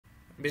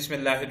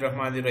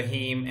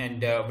Bismillahirrahmanirrahim,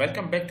 and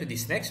welcome back to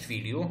this next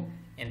video.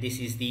 And this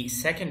is the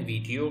second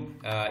video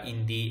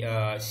in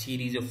the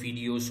series of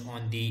videos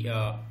on the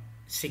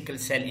sickle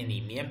cell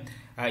anemia.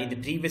 In the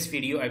previous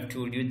video, I've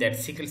told you that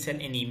sickle cell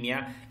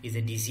anemia is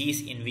a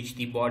disease in which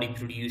the body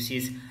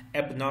produces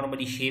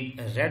abnormally shaped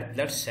red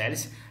blood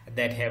cells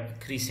that have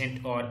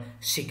crescent or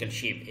sickle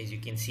shape, as you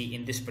can see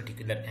in this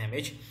particular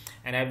image.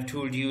 And I've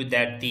told you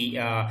that the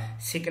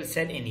sickle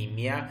cell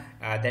anemia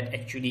that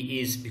actually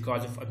is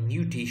because of a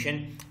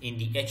mutation in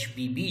the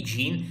HBB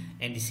gene,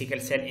 and the sickle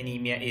cell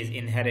anemia is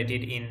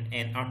inherited in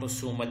an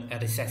autosomal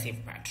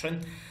recessive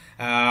pattern.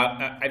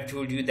 I've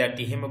told you that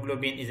the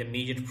hemoglobin is a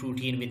major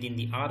protein within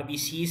the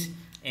RBCs,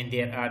 and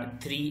there are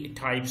three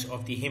types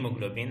of the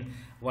hemoglobin.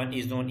 One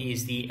is known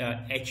as the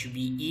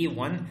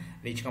HbA1,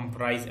 which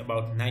comprise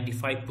about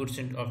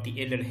 95% of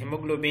the adult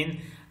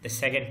hemoglobin. The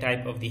second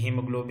type of the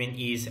hemoglobin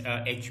is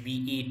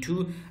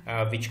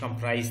HbA2, which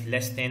comprise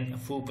less than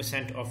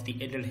 4% of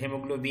the adult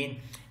hemoglobin,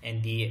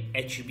 and the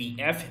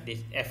HbF,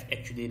 this F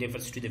actually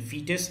refers to the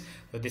fetus,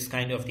 so this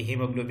kind of the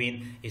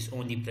hemoglobin is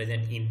only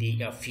present in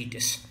the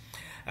fetus.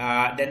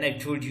 Then I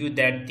told you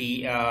that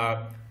the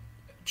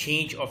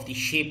change of the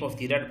shape of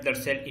the red blood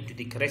cell into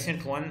the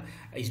crescent one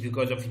is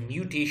because of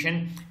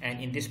mutation, and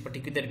in this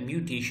particular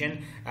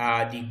mutation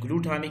the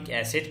glutamic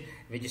acid,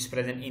 which is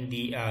present in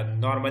the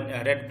normal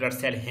red blood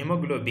cell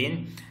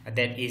hemoglobin,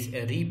 that is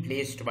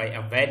replaced by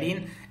a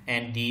valine,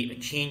 and the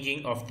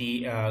changing of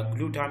the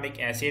glutamic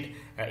acid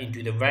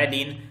into the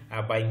valine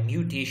by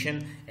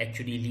mutation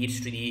actually leads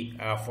to the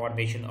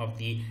formation of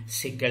the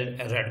sickle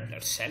red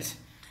blood cells.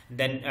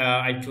 Then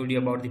I told you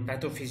about the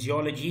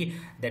pathophysiology,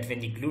 that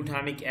when the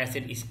glutamic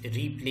acid is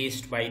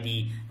replaced by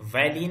the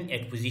valine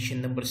at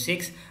position number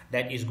 6,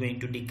 that is going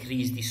to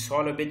decrease the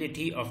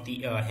solubility of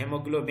the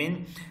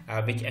hemoglobin,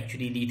 which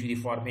actually lead to the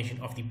formation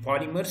of the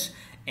polymers,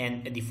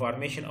 and the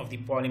formation of the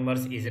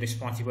polymers is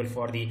responsible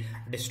for the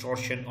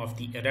distortion of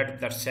the red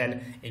blood cell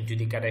into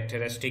the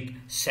characteristic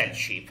cell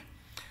shape.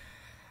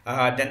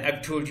 Then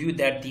I've told you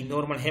that the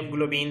normal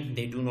hemoglobin,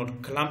 they do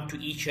not clump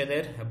to each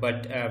other,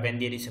 but when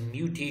there is a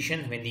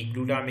mutation, when the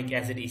glutamic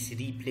acid is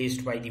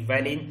replaced by the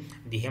valine,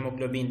 the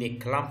hemoglobin, they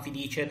clump with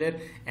each other,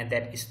 and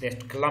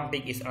that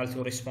clumping is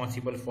also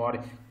responsible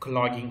for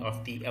clogging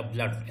of the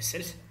blood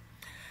vessels.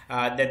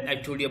 Then I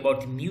told you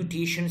about the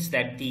mutations,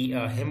 that the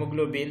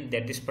hemoglobin,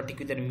 that this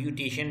particular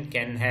mutation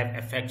can have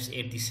effects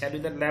at the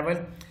cellular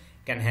level,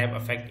 can have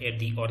effect at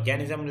the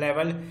organism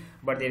level,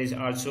 but there is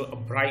also a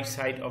bright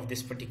side of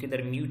this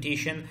particular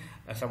mutation.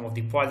 Some of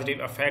the positive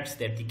effects,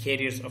 that the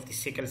carriers of the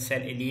sickle cell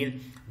allele,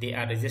 they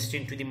are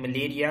resistant to the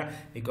malaria,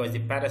 because the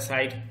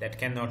parasite that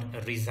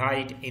cannot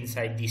reside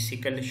inside the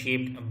sickle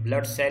shaped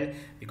blood cell,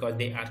 because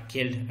they are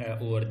killed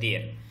over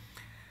there.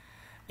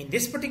 In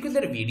this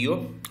particular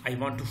video, I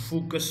want to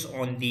focus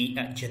on the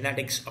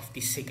genetics of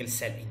the sickle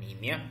cell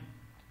anemia.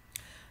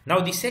 Now,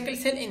 the sickle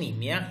cell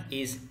anemia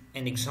is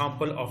an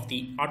example of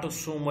the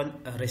autosomal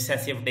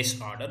recessive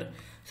disorder.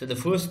 So the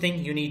first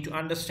thing you need to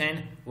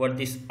understand what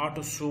this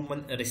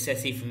autosomal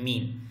recessive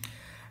mean.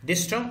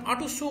 This term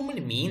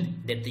autosomal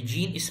mean that the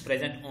gene is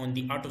present on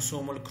the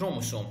autosomal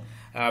chromosome.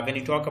 When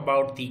you talk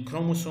about the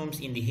chromosomes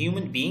in the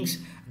human beings,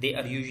 they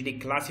are usually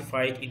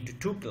classified into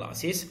two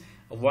classes.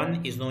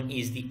 One is known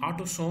as the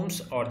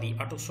autosomes or the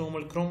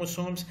autosomal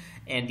chromosomes,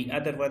 and the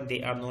other one,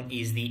 they are known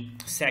as the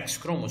sex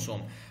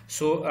chromosome.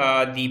 So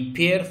the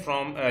pair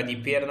from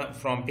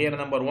pair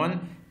number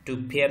 1 to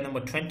pair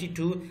number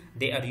 22,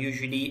 they are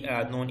usually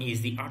known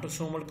as the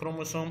autosomal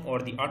chromosome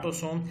or the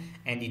autosome,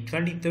 and the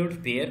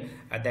 23rd pair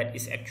that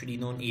is actually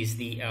known as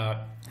the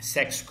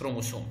sex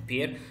chromosome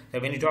pair. So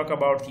when you talk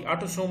about the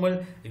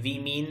autosomal, we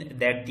mean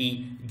that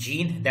the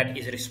gene that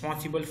is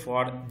responsible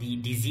for the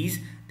disease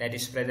that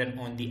is present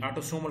on the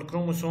autosomal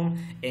chromosome,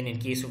 and in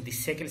case of the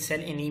sickle cell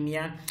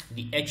anemia,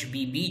 the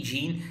HBB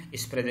gene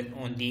is present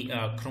on the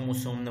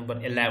chromosome number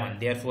 11.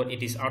 Therefore,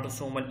 it is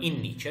autosomal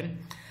in nature.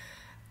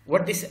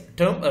 What this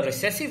term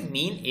recessive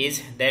mean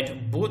is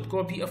that both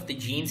copy of the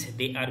genes,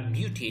 they are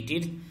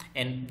mutated,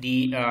 and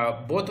the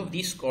both of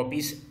these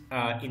copies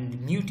in the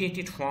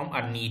mutated form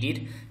are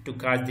needed to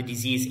cause the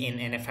disease in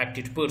an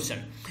affected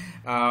person.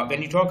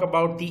 When you talk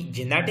about the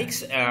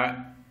genetics,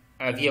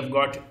 we have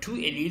got two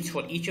alleles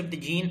for each of the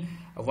gene.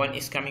 One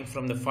is coming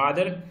from the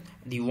father,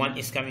 the one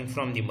is coming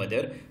from the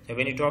mother. So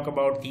when you talk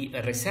about the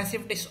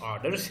recessive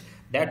disorders,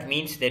 that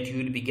means that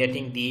you will be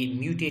getting the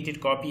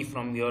mutated copy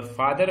from your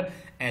father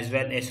as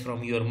well as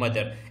from your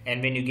mother,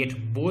 and when you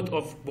get both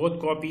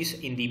copies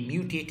in the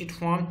mutated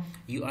form,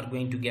 you are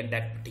going to get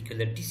that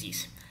particular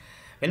disease.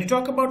 When you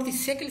talk about the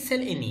sickle cell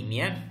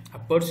anemia, a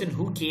person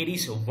who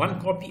carries one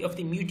copy of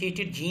the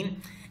mutated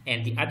gene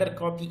and the other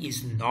copy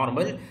is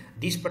normal,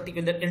 these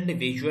particular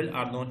individuals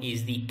are known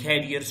as the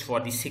carriers for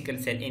the sickle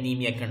cell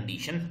anemia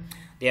condition.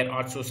 They are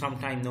also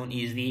sometimes known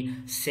as the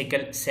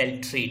sickle cell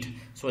trait.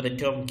 So the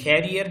term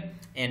carrier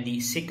and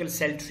the sickle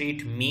cell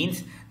trait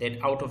means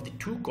that out of the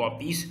two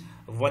copies,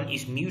 one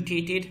is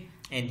mutated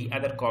and the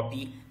other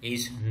copy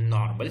is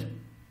normal.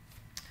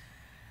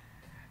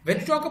 When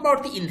we talk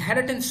about the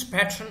inheritance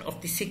pattern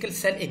of the sickle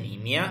cell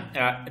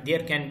anemia,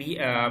 there can be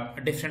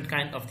different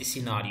kind of the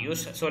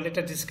scenarios. So let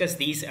us discuss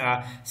these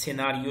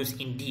scenarios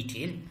in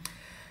detail.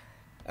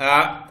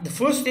 The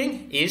first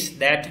thing is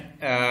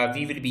that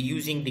we will be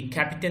using the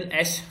capital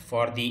S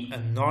for the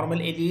normal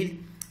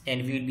allele,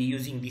 and we will be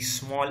using the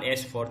small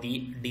s for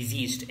the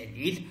diseased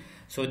allele.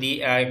 So the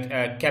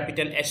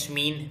capital S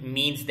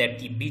means that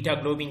the beta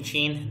globin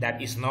chain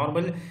that is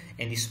normal,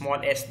 and the small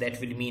s that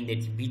will mean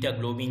that the beta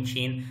globin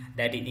chain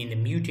that is in the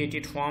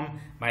mutated form.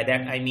 By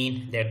that I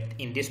mean that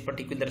in this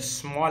particular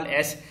small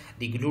s,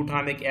 the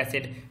glutamic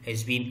acid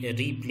has been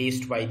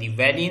replaced by the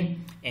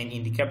valine, and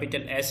in the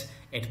capital S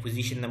at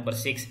position number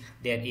 6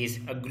 there is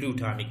a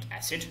glutamic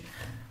acid.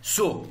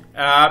 So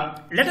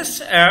let us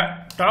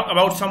talk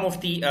about some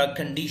of the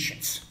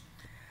conditions.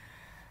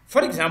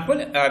 For example,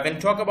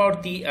 when talk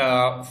about the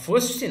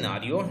first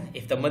scenario,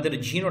 if the mother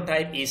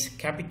genotype is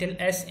capital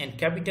S and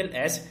capital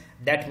S,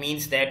 that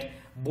means that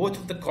both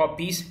of the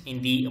copies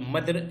in the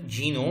mother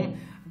genome,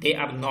 they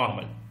are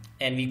normal,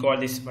 and we call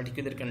this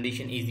particular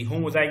condition is the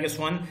homozygous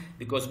one,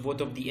 because both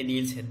of the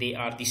alleles, they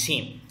are the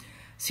same.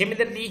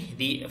 Similarly,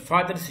 the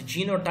father's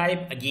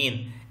genotype,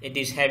 again it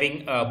is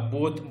having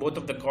both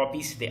of the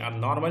copies, they are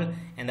normal,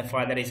 and the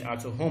father is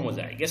also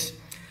homozygous.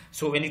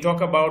 So when you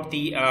talk about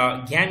the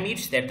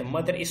gametes that the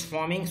mother is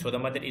forming, so the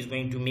mother is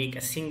going to make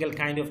a single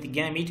kind of the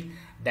gamete,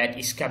 that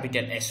is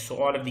capital S. So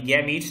all of the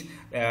gametes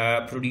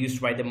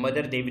produced by the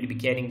mother, they will be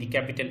carrying the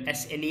capital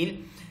S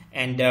allele.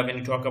 And when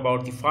you talk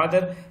about the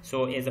father,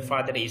 so as the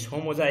father is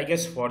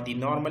homozygous for the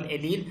normal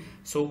allele,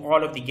 so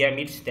all of the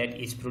gametes that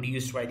is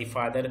produced by the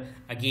father,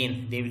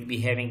 again they will be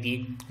having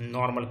the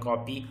normal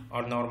copy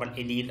or normal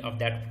allele of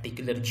that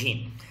particular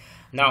gene.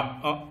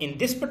 Now, in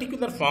this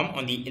particular form,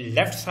 on the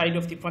left side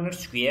of the Punnett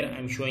square,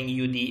 I'm showing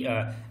you the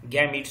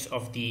gametes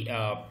of the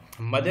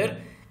mother,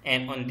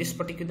 and on this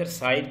particular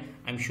side,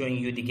 I'm showing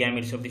you the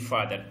gametes of the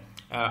father.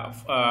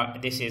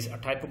 This is a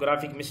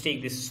typographic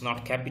mistake. This is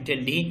not capital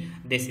D,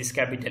 this is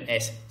capital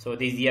S. So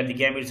these are the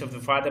gametes of the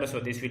father, so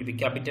this will be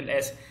capital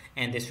S,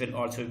 and this will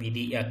also be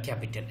the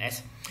capital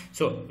S.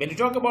 So when you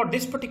talk about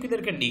this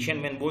particular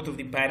condition, when both of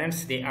the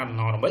parents, they are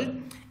normal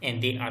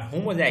and they are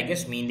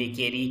homozygous, mean they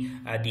carry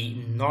the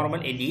normal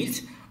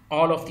alleles,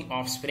 all of the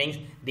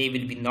offspring, they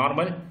will be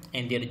normal,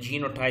 and their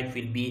genotype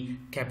will be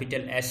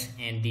capital S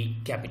and the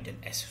capital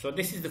S. So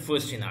this is the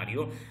first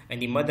scenario,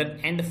 and the mother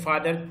and the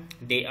father,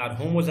 they are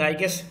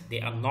homozygous,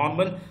 they are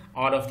normal,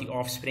 all of the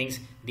offsprings,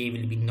 they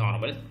will be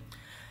normal.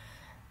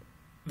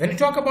 When we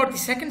talk about the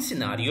second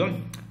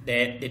scenario,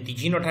 that the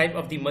genotype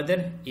of the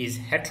mother is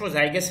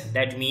heterozygous,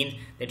 that means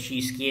that she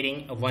is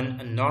carrying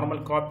one normal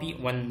copy,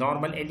 one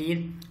normal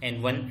allele,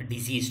 and one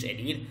diseased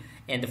allele.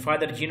 And the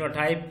father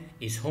genotype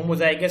is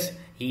homozygous,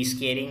 he is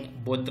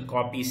carrying both the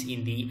copies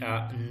in the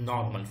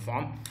normal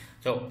form.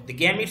 So the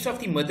gametes of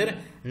the mother,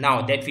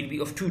 now that will be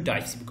of two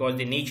types, because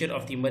the nature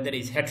of the mother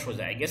is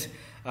heterozygous.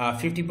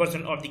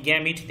 50% of the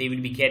gametes, they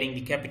will be carrying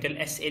the capital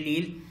S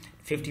allele,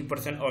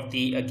 50% of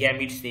the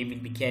gametes, they will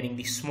be carrying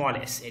the small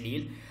s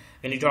allele.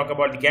 When you talk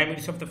about the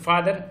gametes of the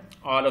father,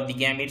 all of the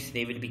gametes,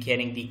 they will be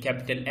carrying the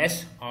capital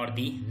S or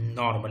the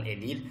normal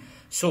allele.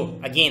 So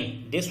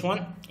again, this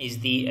one is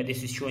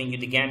this is showing you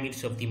the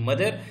gametes of the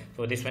mother.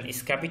 So this one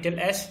is capital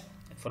S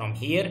from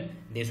here,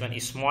 this one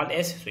is small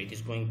s, so it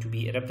is going to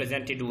be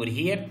represented over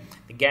here.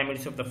 The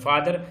gametes of the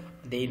father,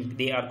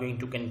 they are going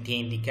to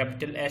contain the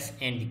capital S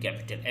and the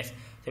capital S.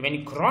 So when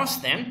you cross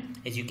them,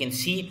 as you can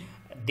see,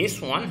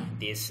 this one,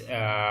 this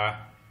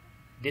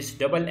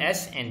double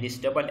S and this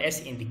double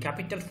S in the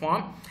capital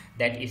form,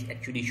 that is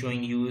actually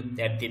showing you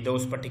that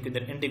those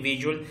particular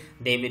individual,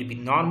 they will be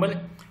normal,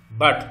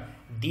 but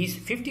these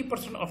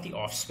 50% of the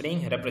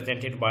offspring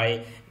represented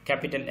by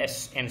capital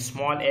S and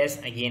small s,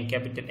 again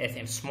capital S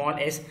and small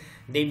s,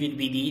 they will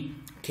be the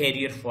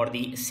carrier for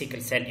the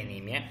sickle cell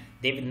anemia.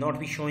 They will not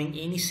be showing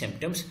any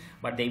symptoms,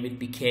 but they will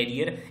be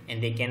carrier,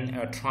 and they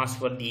can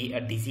transfer the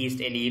diseased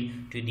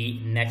allele to the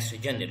next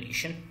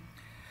generation.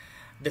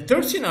 The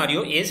third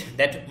scenario is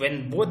that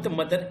when both the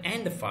mother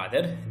and the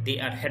father, they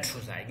are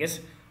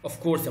heterozygous. Of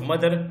course, the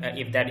mother,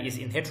 if that is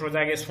in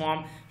heterozygous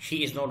form,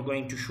 she is not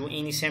going to show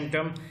any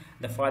symptom.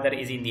 The father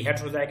is in the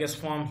heterozygous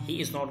form,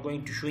 he is not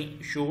going to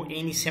show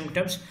any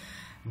symptoms.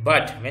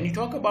 But when you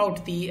talk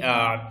about the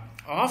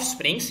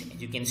offsprings,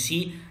 you can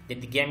see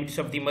that the gametes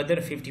of the mother,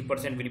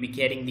 50% will be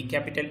carrying the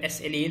capital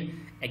S allele,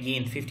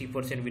 again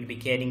 50% will be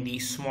carrying the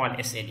small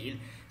s allele.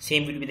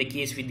 Same will be the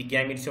case with the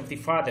gametes of the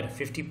father,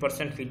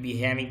 50% will be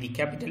having the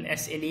capital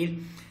S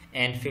allele,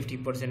 and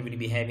 50% will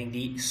be having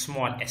the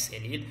small s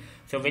allele.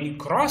 So when you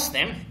cross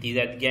them, these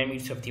are the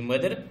gametes of the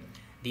mother,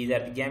 these are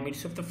the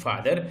gametes of the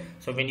father.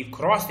 So when you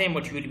cross them,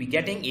 what you will be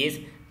getting is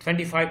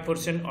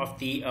 25% of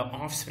the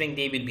offspring,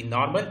 they will be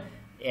normal,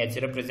 as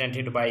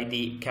represented by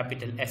the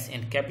capital S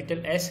and capital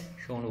S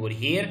shown over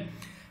here.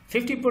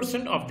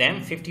 50% of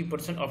them,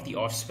 50% of the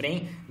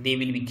offspring, they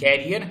will be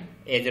carrier,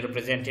 as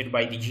represented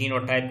by the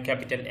genotype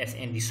capital S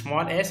and the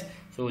small s.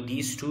 So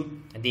these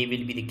two, they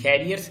will be the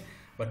carriers.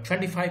 but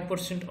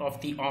 25% of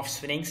the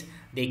offsprings,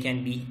 they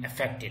can be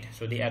affected.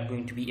 So they are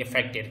going to be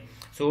affected.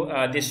 So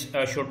this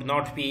should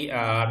not be,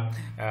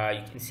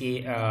 you can say,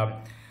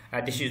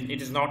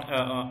 it is not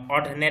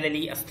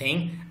ordinarily a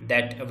thing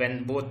that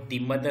when both the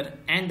mother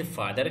and the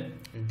father,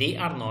 they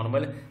are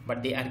normal,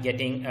 but they are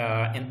getting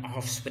an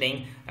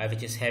offspring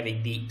which is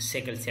having the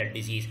sickle cell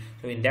disease.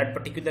 So in that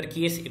particular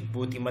case, if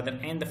both the mother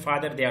and the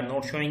father, they are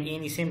not showing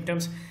any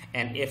symptoms,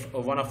 and if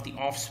one of the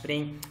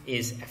offspring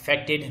is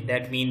affected,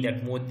 that means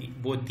that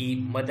both the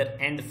mother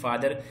and the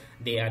father,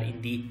 they are in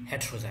the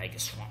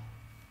heterozygous form.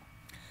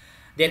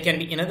 There can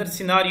be another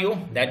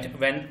scenario that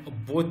when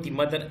both the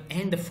mother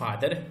and the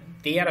father,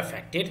 they are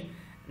affected,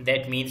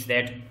 that means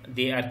that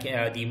they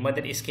are the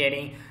mother is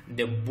carrying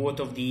both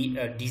of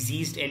the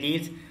diseased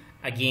alleles.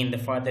 Again, the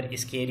father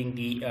is carrying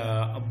the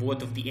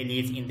both of the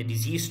alleles in the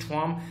diseased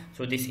form.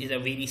 So this is a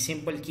very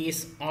simple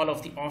case. All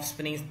of the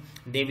offsprings,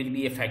 they will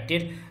be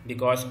affected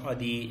because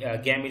the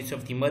gametes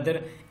of the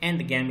mother and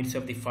the gametes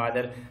of the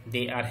father,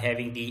 they are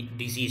having the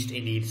diseased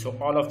allele. So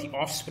all of the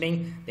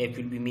offspring that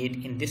will be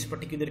made in this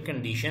particular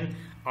condition,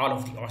 all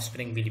of the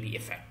offspring will be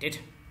affected.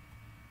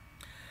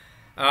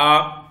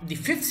 The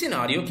fifth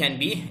scenario can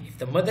be if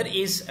the mother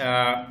is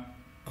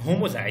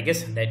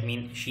homozygous, that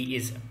means she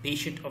is a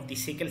patient of the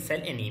sickle cell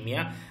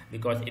anemia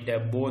because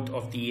both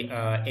of the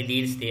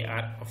alleles, they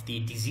are of the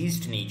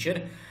diseased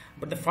nature,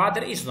 but the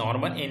father is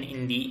normal and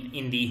in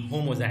the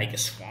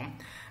homozygous form.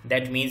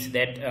 That means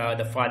that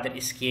the father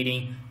is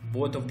carrying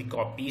both of the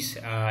copies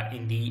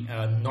in the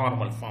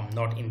normal form,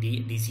 not in the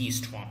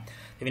diseased form.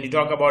 So when you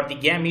talk about the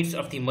gametes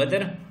of the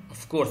mother,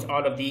 of course,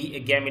 all of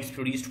the gametes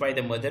produced by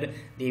the mother,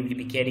 they will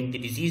be carrying the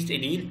diseased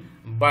allele,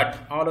 but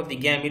all of the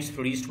gametes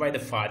produced by the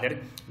father,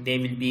 they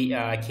will be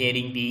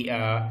carrying the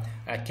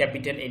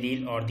capital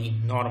allele or the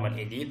normal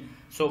allele.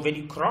 So when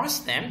you cross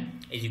them,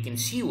 as you can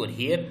see over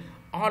here,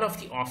 all of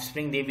the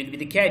offspring, they will be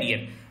the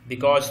carrier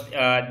because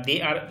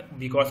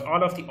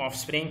all of the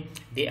offspring,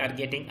 they are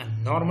getting a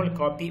normal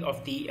copy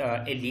of the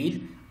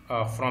allele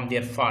from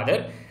their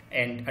father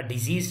and a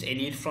diseased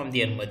allele from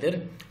their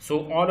mother.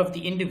 So all of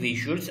the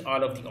individuals,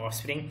 all of the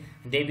offspring,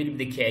 they will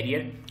be the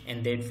carrier,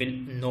 and they will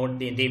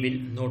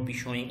not be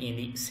showing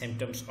any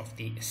symptoms of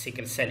the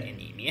sickle cell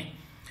anemia.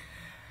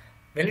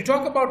 When you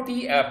talk about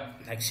the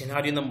like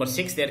scenario number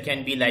 6, there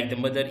can be like the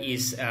mother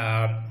is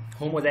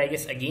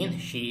homozygous. Again,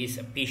 she is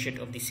a patient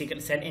of the sickle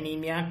cell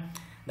anemia.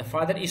 The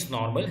father is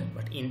normal,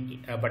 but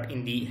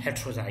in the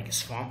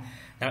heterozygous form.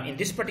 Now, in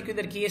this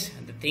particular case,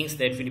 the things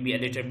that will be a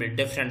little bit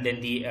different than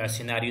the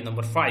scenario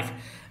number 5,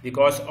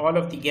 because all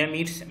of the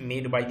gametes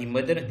made by the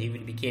mother, they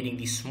will be carrying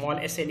the small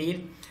s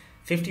allele.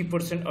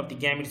 50% of the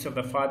gametes of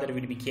the father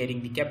will be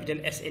carrying the capital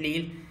S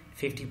allele.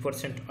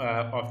 50%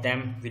 of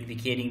them will be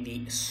carrying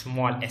the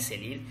small s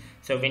allele.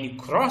 So when you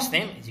cross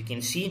them, as you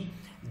can see,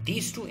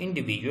 these two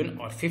individuals,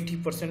 or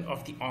 50%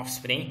 of the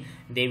offspring,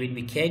 they will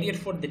be carrier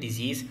for the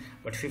disease,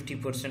 but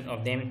 50%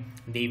 of them,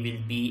 they will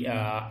be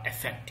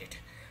affected.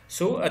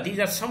 So these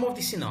are some of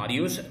the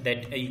scenarios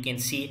that you can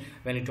see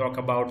when you talk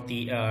about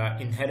the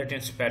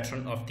inheritance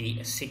pattern of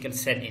the sickle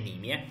cell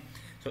anemia.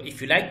 So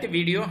if you like the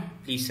video,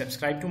 please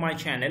subscribe to my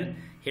channel,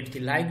 hit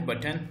the like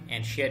button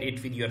and share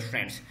it with your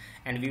friends.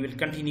 And we will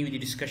continue the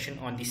discussion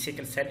on the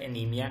sickle cell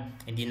anemia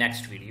in the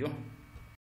next video.